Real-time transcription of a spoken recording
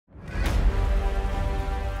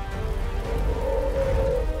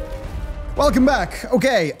Welcome back.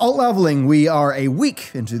 Okay, alt leveling. We are a week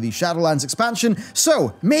into the Shadowlands expansion,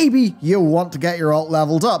 so maybe you want to get your alt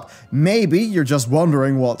leveled up. Maybe you're just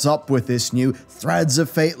wondering what's up with this new Threads of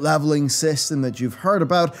Fate leveling system that you've heard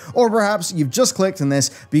about, or perhaps you've just clicked on this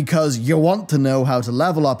because you want to know how to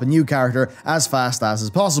level up a new character as fast as is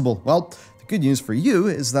possible. Well, good news for you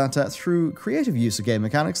is that through creative use of game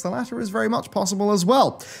mechanics, the latter is very much possible as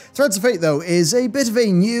well. Threads of Fate, though, is a bit of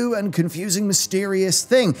a new and confusing, mysterious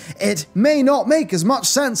thing. It may not make as much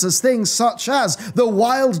sense as things such as the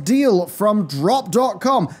wild deal from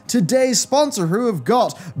Drop.com, today's sponsor, who have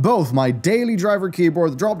got both my daily driver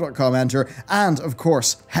keyboard, the Drop.com Enter, and, of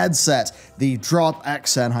course, headset, the Drop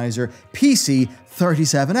X Sennheiser PC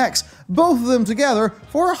 37X, both of them together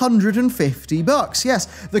for 150 bucks.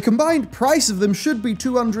 Yes, the combined price of them should be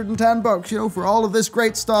 210 bucks, you know, for all of this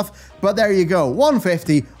great stuff, but there you go,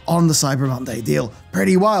 150 on the Cyber Monday deal.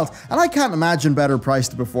 Pretty wild, and I can't imagine better price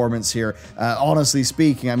to performance here, honestly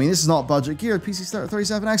speaking. I mean, this is not budget gear. PC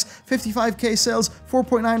 37X, 55k sales,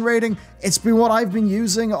 4.9 rating. It's been what I've been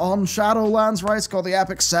using on Shadowlands, right? It's got the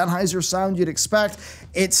epic Sennheiser sound you'd expect.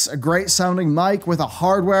 It's a great sounding mic with a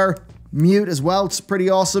hardware mute as well. It's pretty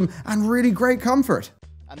awesome and really great comfort.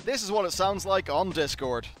 And this is what it sounds like on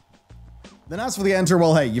Discord. Then as for the Enter,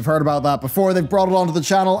 well, hey, you've heard about that before. They've brought it onto the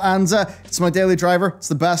channel, and it's my daily driver. It's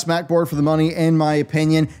the best Mac board for the money, in my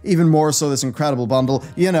opinion. Even more so this incredible bundle.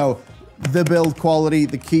 You know, the build quality,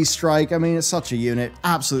 the key strike, I mean, it's such a unit.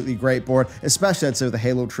 Absolutely great board, especially I'd say with the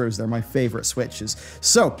Halo Trues. They're my favorite switches.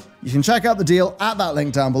 So you can check out the deal at that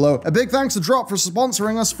link down below. A big thanks to Drop for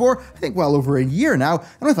sponsoring us for, I think, well over a year now.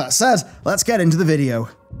 And with that said, let's get into the video.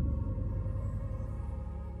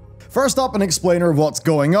 First up, an explainer of what's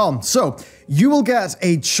going on. So, you will get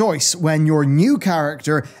a choice when your new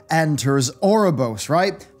character enters Oribos,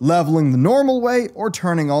 right? Leveling the normal way or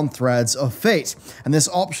turning on Threads of Fate. And this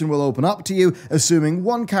option will open up to you, assuming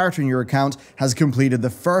one character in your account has completed the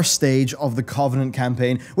first stage of the Covenant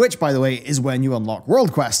campaign, which, by the way, is when you unlock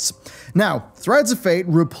world quests. Now, Threads of Fate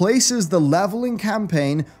replaces the leveling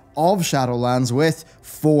campaign of Shadowlands with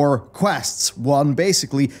 4 quests, one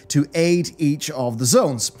basically to aid each of the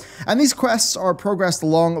zones. And these quests are progressed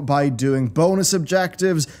along by doing bonus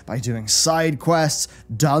objectives, by doing side quests,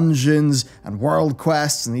 dungeons, and world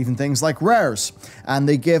quests, and even things like rares. And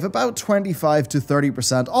they give about 25 to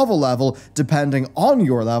 30% of a level, depending on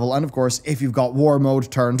your level, and of course, if you've got war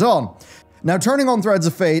mode turned on. Now, turning on Threads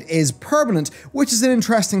of Fate is permanent, which is an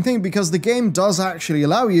interesting thing because the game does actually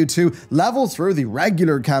allow you to level through the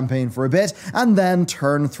regular campaign for a bit and then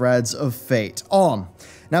turn Threads of Fate on.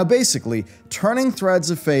 Now, basically, turning Threads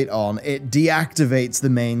of Fate on, it deactivates the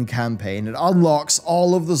main campaign, it unlocks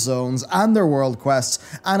all of the zones and their world quests,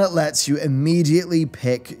 and it lets you immediately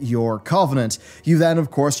pick your Covenant. You then,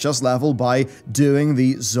 of course, just level by doing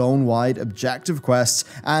the zone-wide objective quests,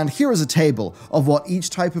 and here is a table of what each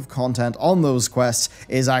type of content on those quests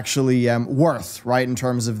is actually worth, right, in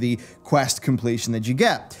terms of the quest completion that you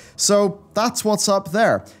get. So that's what's up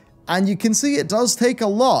there. And you can see it does take a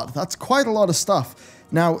lot. That's quite a lot of stuff.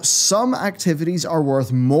 Now, some activities are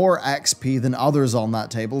worth more XP than others on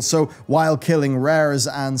that table, so while killing rares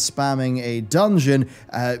and spamming a dungeon,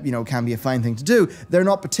 can be a fine thing to do, they're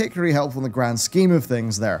not particularly helpful in the grand scheme of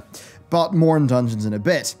things there. But more in dungeons in a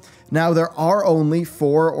bit. Now, there are only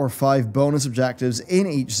 4 or 5 bonus objectives in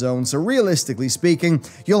each zone, so realistically speaking,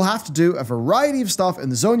 you'll have to do a variety of stuff in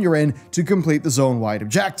the zone you're in to complete the zone-wide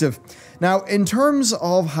objective. Now, in terms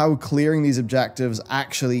of how clearing these objectives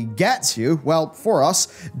actually gets you, well, for us,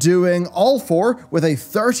 doing all 4 with a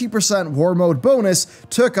 30% war mode bonus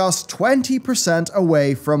took us 20%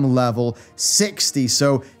 away from level 60,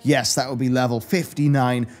 so yes, that would be level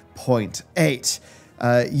 59.8.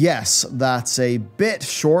 Yes, that's a bit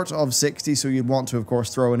short of 60, so you'd want to, of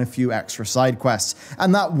course, throw in a few extra side quests,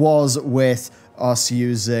 and that was with us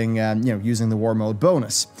using, using the war mode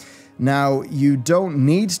bonus. Now, you don't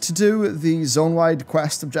need to do the zone-wide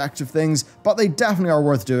quest objective things, but they definitely are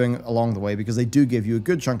worth doing along the way because they do give you a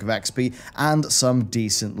good chunk of XP and some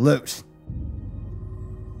decent loot.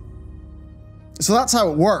 So that's how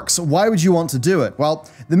it works. Why would you want to do it? Well,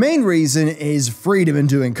 the main reason is freedom in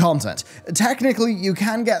doing content. Technically, you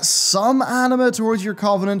can get some anima towards your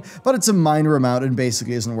Covenant, but it's a minor amount and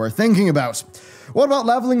basically isn't worth thinking about. What about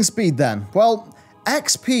leveling speed then? Well,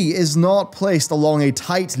 XP is not placed along a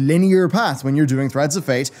tight linear path when you're doing Threads of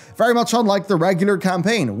Fate, very much unlike the regular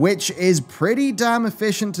campaign, which is pretty damn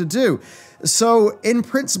efficient to do. So, in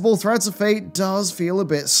principle, Threads of Fate does feel a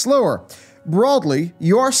bit slower. Broadly,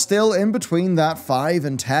 you are still in between that 5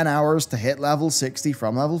 and 10 hours to hit level 60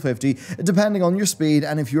 from level 50, depending on your speed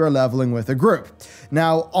and if you are leveling with a group.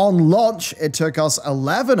 Now, on launch, it took us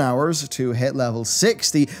 11 hours to hit level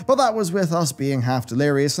 60, but that was with us being half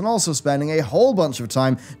delirious and also spending a whole bunch of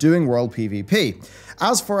time doing world PvP.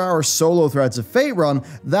 As for our solo Threads of Fate run,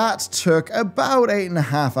 that took about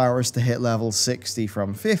 8.5 hours to hit level 60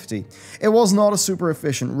 from 50. It was not a super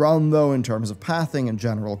efficient run though in terms of pathing and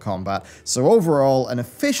general combat, so overall an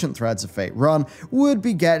efficient Threads of Fate run would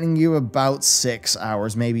be getting you about 6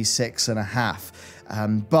 hours, maybe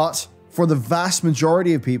 6.5. But for the vast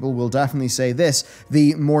majority of people, we'll definitely say this,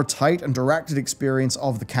 the more tight and directed experience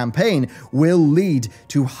of the campaign will lead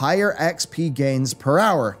to higher XP gains per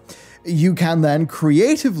hour. You can then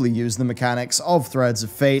creatively use the mechanics of Threads of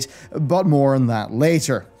Fate, but more on that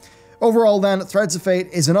later. Overall then, Threads of Fate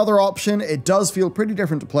is another option. It does feel pretty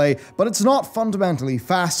different to play, but it's not fundamentally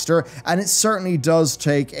faster, and it certainly does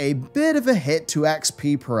take a bit of a hit to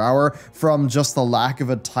XP per hour from just the lack of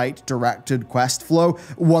a tight, directed quest flow,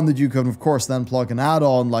 one that you can of course then plug an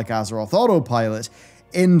add-on like Azeroth Autopilot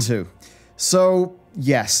into. So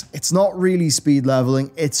yes, it's not really speed leveling,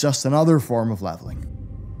 it's just another form of leveling.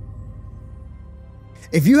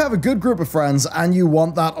 If you have a good group of friends and you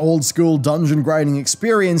want that old school dungeon grinding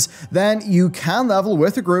experience, then you can level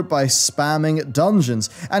with a group by spamming dungeons.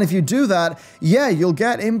 And if you do that, yeah, you'll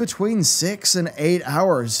get in between 6 and 8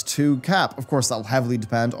 hours to cap. Of course, that'll heavily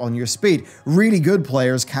depend on your speed. Really good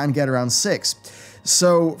players can get around 6.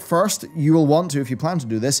 So first, you will want to, if you plan to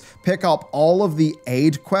do this, pick up all of the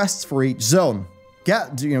aid quests for each zone.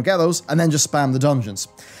 Get those, and then just spam the dungeons.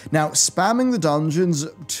 Now, spamming the dungeons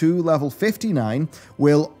to level 59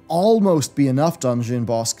 will almost be enough dungeon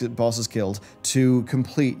bosses killed to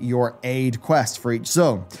complete your aid quest for each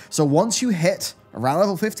zone. So once you hit around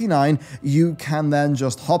level 59, you can then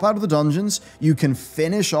just hop out of the dungeons, you can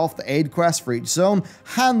finish off the aid quest for each zone,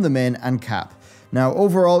 hand them in, and cap. Now,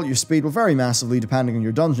 overall, your speed will vary massively depending on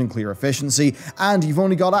your dungeon clear efficiency, and you've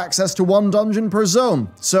only got access to one dungeon per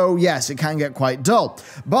zone, so yes, it can get quite dull.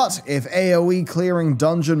 But if AoE clearing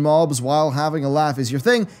dungeon mobs while having a laugh is your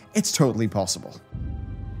thing, it's totally possible.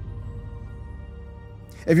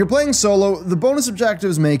 If you're playing solo, the bonus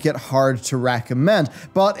objectives make it hard to recommend,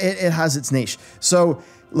 but it has its niche. So,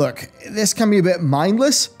 look, this can be a bit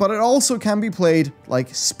mindless, but it also can be played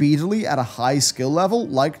like speedily at a high skill level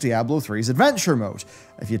like Diablo 3's Adventure Mode.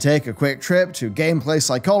 If you take a quick trip to Gameplay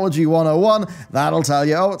Psychology 101, that'll tell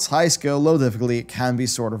you, oh, it's high skill, low difficulty, it can be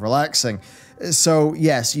sort of relaxing. So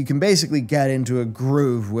yes, you can basically get into a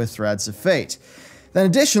groove with Threads of Fate. Then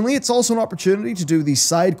additionally, it's also an opportunity to do these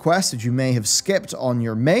side quests that you may have skipped on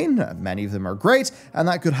your main. Many of them are great, and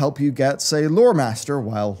that could help you get, say, Lore Master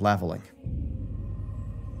while leveling.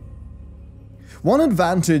 One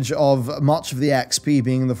advantage of much of the XP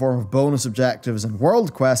being in the form of bonus objectives and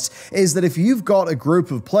world quests is that if you've got a group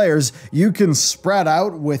of players, you can spread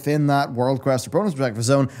out within that world quest or bonus objective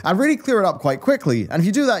zone and really clear it up quite quickly. And if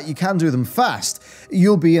you do that, you can do them fast.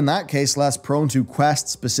 You'll be, in that case, less prone to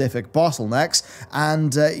quest-specific bottlenecks,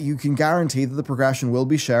 and you can guarantee that the progression will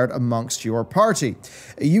be shared amongst your party.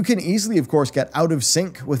 You can easily, of course, get out of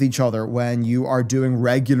sync with each other when you are doing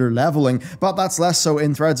regular leveling, but that's less so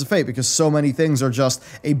in Threads of Fate because so many things are just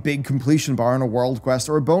a big completion bar in a world quest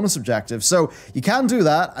or a bonus objective. So you can do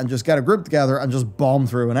that and just get a group together and just bomb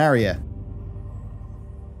through an area.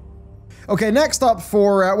 Okay, next up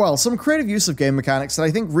for, well, some creative use of game mechanics that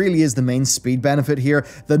I think really is the main speed benefit here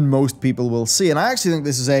that most people will see. And I actually think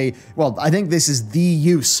this is I think this is the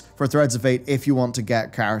use for Threads of Fate if you want to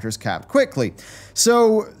get characters capped quickly.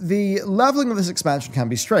 So the leveling of this expansion can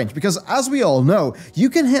be strange because, as we all know, you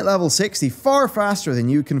can hit level 60 far faster than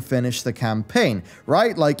you can finish the campaign,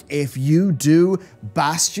 right? Like if you do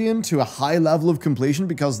Bastion to a high level of completion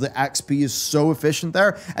because the XP is so efficient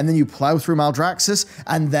there, and then you plow through Maldraxxus,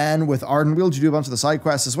 and then with Ardenweald you do a bunch of the side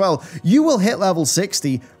quests as well, you will hit level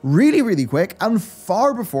 60 really, really quick and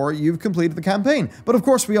far before you've completed the campaign. But of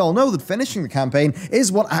course we all know that finishing the campaign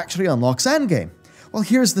is what actually unlocks endgame. Well,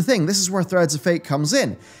 here's the thing, this is where Threads of Fate comes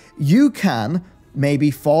in. You can maybe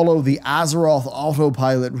follow the Azeroth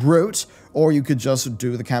autopilot route, or you could just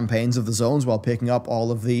do the campaigns of the zones while picking up all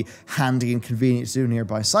of the handy and convenient to do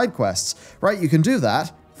nearby side quests, right? You can do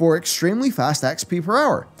that for extremely fast XP per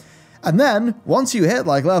hour. And then, once you hit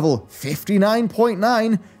like level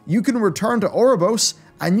 59.9, you can return to Oribos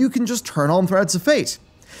and you can just turn on Threads of Fate.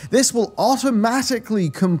 This will automatically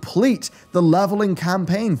complete the leveling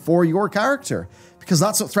campaign for your character, because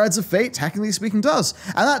that's what Threads of Fate, technically speaking, does.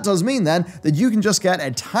 And that does mean then that you can just get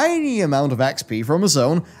a tiny amount of XP from a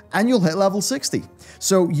zone and you'll hit level 60.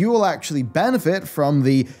 So you will actually benefit from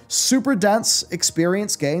the super dense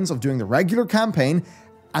experience gains of doing the regular campaign,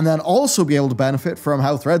 and then also be able to benefit from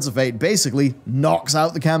how Threads of Fate basically knocks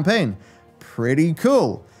out the campaign. Pretty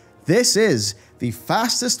cool. This is the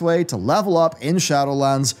fastest way to level up in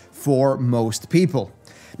Shadowlands for most people.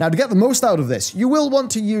 Now, to get the most out of this, you will want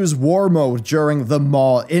to use War Mode during the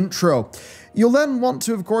Maw intro. You'll then want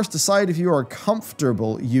to, of course, decide if you are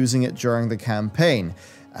comfortable using it during the campaign.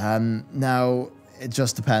 Now, it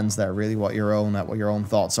just depends there, really, what your own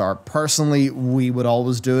thoughts are. Personally, we would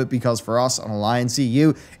always do it because for us on Alliance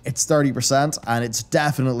EU, it's 30%, and it's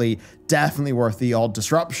definitely worth the odd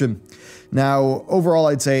disruption. Now, overall,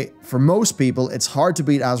 I'd say for most people, it's hard to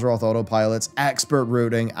beat Azeroth autopilots. Expert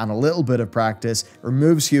routing and a little bit of practice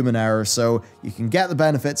removes human error, so you can get the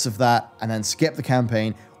benefits of that and then skip the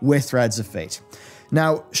campaign with Threads of Fate.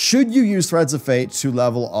 Now, should you use Threads of Fate to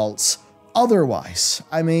level alts? Otherwise,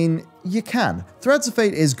 I mean, you can. Threads of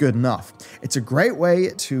Fate is good enough. It's a great way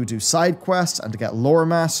to do side quests and to get Lore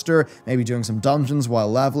Master, maybe doing some dungeons while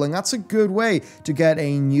leveling. That's a good way to get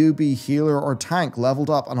a newbie healer or tank leveled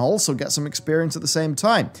up and also get some experience at the same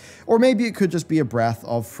time. Or maybe it could just be a breath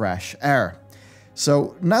of fresh air.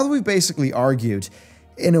 So now that we've basically argued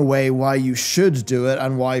in a way why you should do it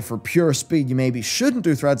and why for pure speed you maybe shouldn't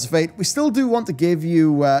do Threads of Fate, we still do want to give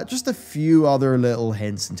you just a few other little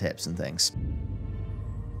hints and tips and things.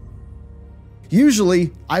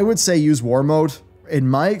 Usually, I would say use War Mode. In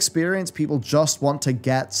my experience, people just want to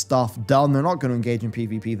get stuff done. They're not going to engage in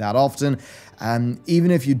PvP that often.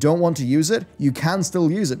 Even if you don't want to use it, you can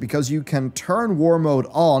still use it because you can turn War Mode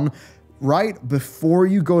on right before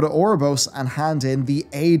you go to Oribos and hand in the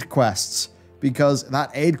aid quests. Because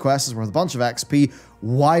that aid quest is worth a bunch of XP,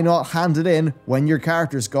 why not hand it in when your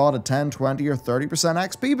character's got a 10, 20, or 30%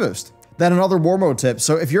 XP boost? Then another War Mode tip.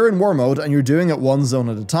 So if you're in War Mode and you're doing it one zone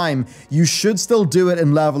at a time, you should still do it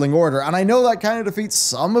in leveling order. And I know that kind of defeats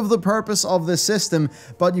some of the purpose of this system,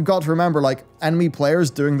 but you've got to remember, like, enemy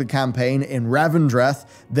players doing the campaign in Revendreth,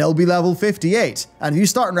 they'll be level 58. And if you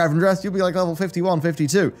start in Revendreth, you'll be like level 51,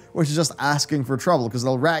 52, which is just asking for trouble because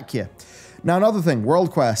they'll wreck you. Now, another thing, world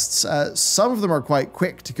quests. Some of them are quite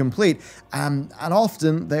quick to complete, and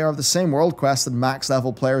often they are the same world quests that max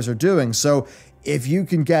level players are doing. So if you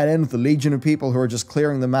can get in with the legion of people who are just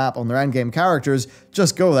clearing the map on their endgame characters,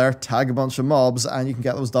 just go there, tag a bunch of mobs, and you can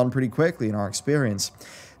get those done pretty quickly in our experience.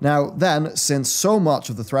 Now then, since so much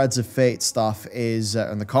of the Threads of Fate stuff is,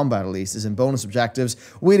 and the combat at least, is in bonus objectives,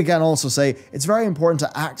 we'd again also say it's very important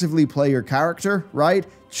to actively play your character, right?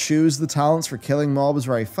 Choose the talents for killing mobs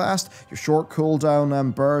very fast. Your short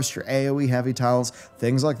cooldown burst, your AoE heavy talents,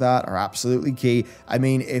 things like that are absolutely key. I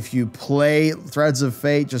mean, if you play Threads of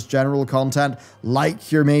Fate, just general content,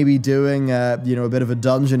 like you're maybe doing, you know, a bit of a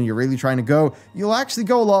dungeon and you're really trying to go, you'll actually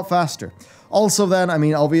go a lot faster. Also then, I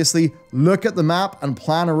mean, obviously, look at the map and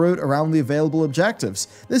plan a route around the available objectives.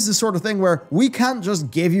 This is the sort of thing where we can't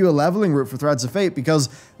just give you a leveling route for Threads of Fate because,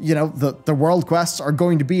 you know, the world quests are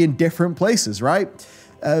going to be in different places, right?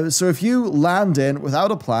 So if you land in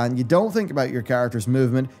without a plan, you don't think about your character's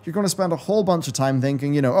movement, you're going to spend a whole bunch of time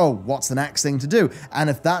thinking, you know, oh, what's the next thing to do? And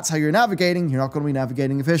if that's how you're navigating, you're not going to be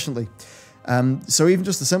navigating efficiently. So even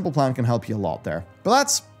just a simple plan can help you a lot there. But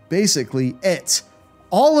that's basically it.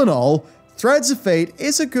 All in all, Threads of Fate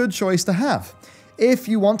is a good choice to have. If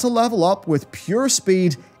you want to level up with pure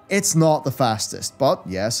speed, it's not the fastest, but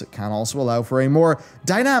yes, it can also allow for a more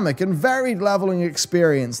dynamic and varied leveling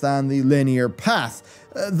experience than the linear path,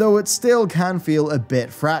 though it still can feel a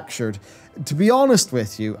bit fractured. To be honest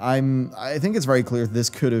with you, I think it's very clear that this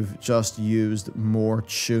could have just used more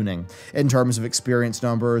tuning in terms of experience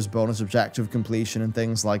numbers, bonus objective completion, and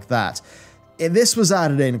things like that. This was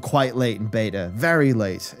added in quite late in beta, very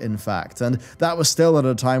late in fact, and that was still at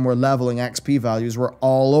a time where leveling XP values were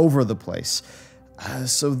all over the place.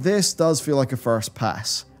 So this does feel like a first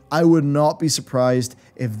pass. I would not be surprised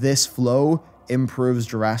if this flow improves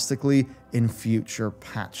drastically in future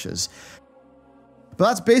patches. But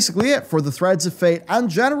that's basically it for the Threads of Fate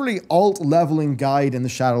and generally alt leveling guide in the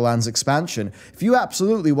Shadowlands expansion. If you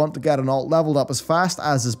absolutely want to get an alt leveled up as fast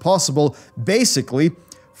as is possible, basically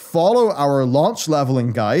follow our launch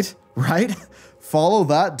leveling guide, right? Follow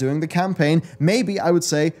that doing the campaign. Maybe I would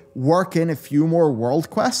say work in a few more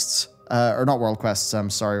world quests. Or not world quests, I'm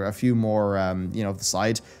sorry, a few more, you know, the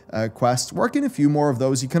side quests. Work in a few more of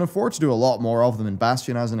those. You can afford to do a lot more of them in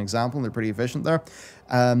Bastion as an example, and they're pretty efficient there.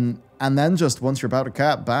 And then just once you're about to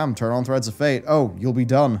cap, bam, turn on Threads of Fate. Oh, you'll be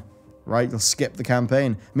done, right? You'll skip the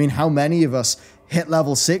campaign. I mean, how many of us hit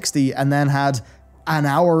level 60 and then had an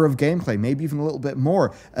hour of gameplay, maybe even a little bit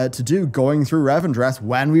more, to do going through Revendreth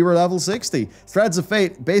when we were level 60. Threads of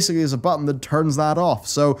Fate basically is a button that turns that off.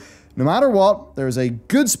 So no matter what, there's a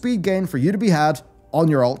good speed gain for you to be had on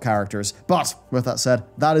your alt characters. But with that said,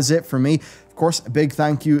 that is it for me. Of course, a big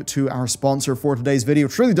thank you to our sponsor for today's video.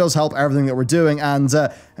 It really does help everything that we're doing. And I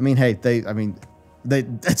mean, hey,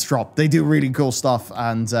 it's dropped. They do really cool stuff.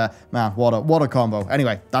 And man, what a combo.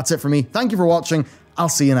 Anyway, that's it for me. Thank you for watching. I'll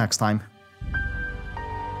see you next time.